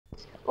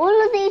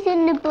all of these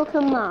in the book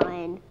are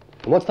mine.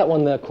 And what's that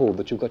one there called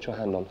that you've got your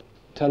hand on?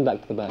 Turn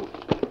back to the back.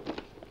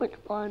 Which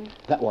one?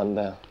 That one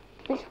there.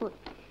 Which one?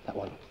 That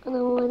one.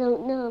 No, I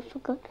don't know. I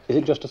forgot. Is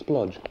it just a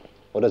splodge?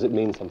 Or does it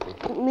mean something?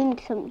 It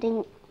means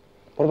something.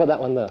 What about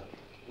that one there?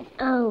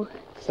 Oh.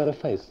 Is that a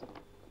face?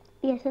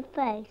 Yes, a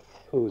face.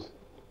 Whose?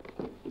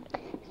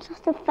 It's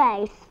just a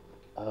face.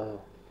 Oh.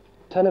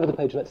 Turn over the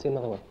page and let's see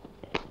another one.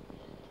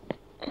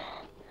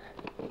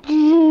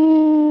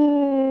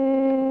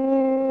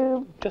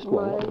 Just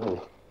one.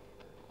 Oh.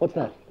 What's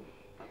that?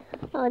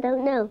 Oh, I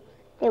don't know.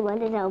 There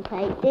one is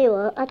okay. There you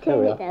are. I'll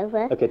turn it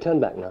over. Okay, turn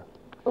back now.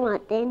 All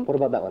right then. What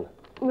about that one?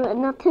 Right,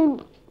 and I'll turn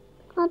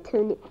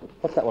it.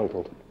 What's that one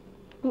called?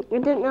 I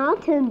don't know. I'll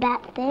turn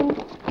back then.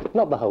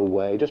 Not the whole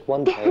way, just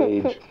one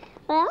page.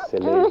 Well,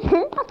 Silly.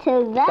 I'll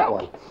turn back. That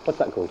one. What's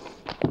that called?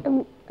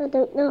 I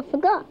don't know. I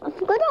forgot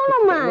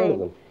all of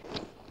mine.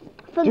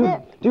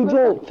 Do you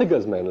draw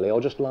figures mainly, or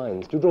just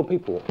lines? Do you draw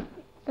people?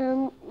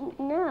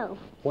 No.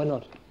 Why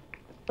not?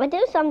 I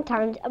do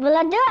sometimes. Well,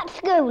 I do at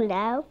school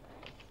now.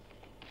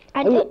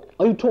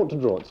 Are you taught to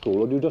draw at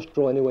school, or do you just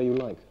draw anywhere you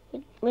like?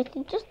 We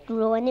can just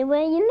draw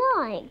anywhere you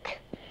like.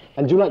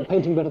 And do you like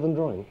painting better than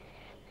drawing?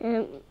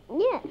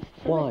 Yes.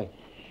 Why?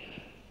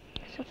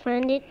 I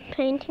find it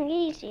painting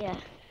easier.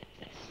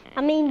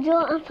 I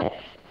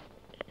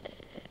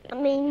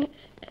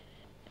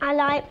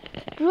like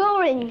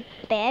drawing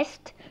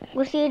best,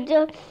 because you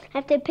just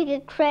have to pick a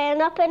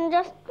crayon up and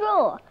just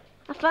draw.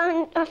 I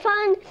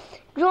find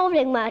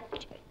drawing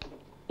much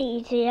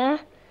easier.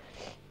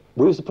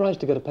 Were you surprised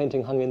to get a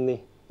painting hung in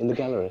the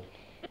gallery?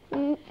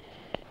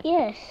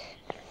 Yes.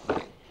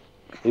 Are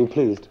you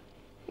pleased?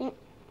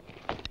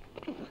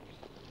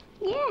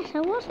 Yes, I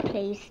was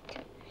pleased.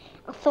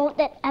 I thought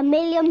that 1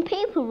 million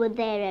people were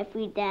there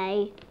every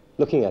day.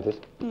 Looking at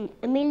it? 1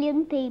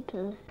 million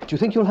people. Do you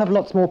think you'll have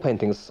lots more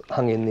paintings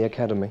hung in the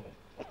academy?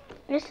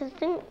 Yes, I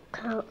think.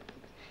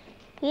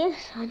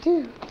 Yes, I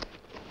do.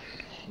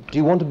 Do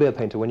you want to be a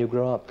painter when you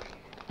grow up?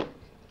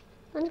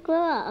 When I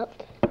grow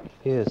up?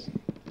 Yes.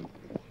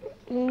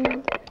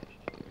 I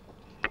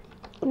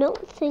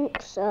don't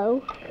think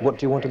so. What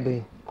do you want to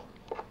be?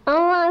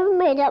 Oh, I haven't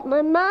made up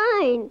my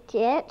mind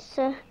yet,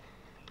 so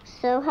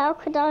how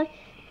could I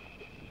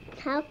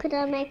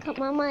make up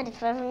my mind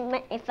if I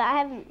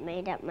haven't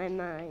made up my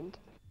mind?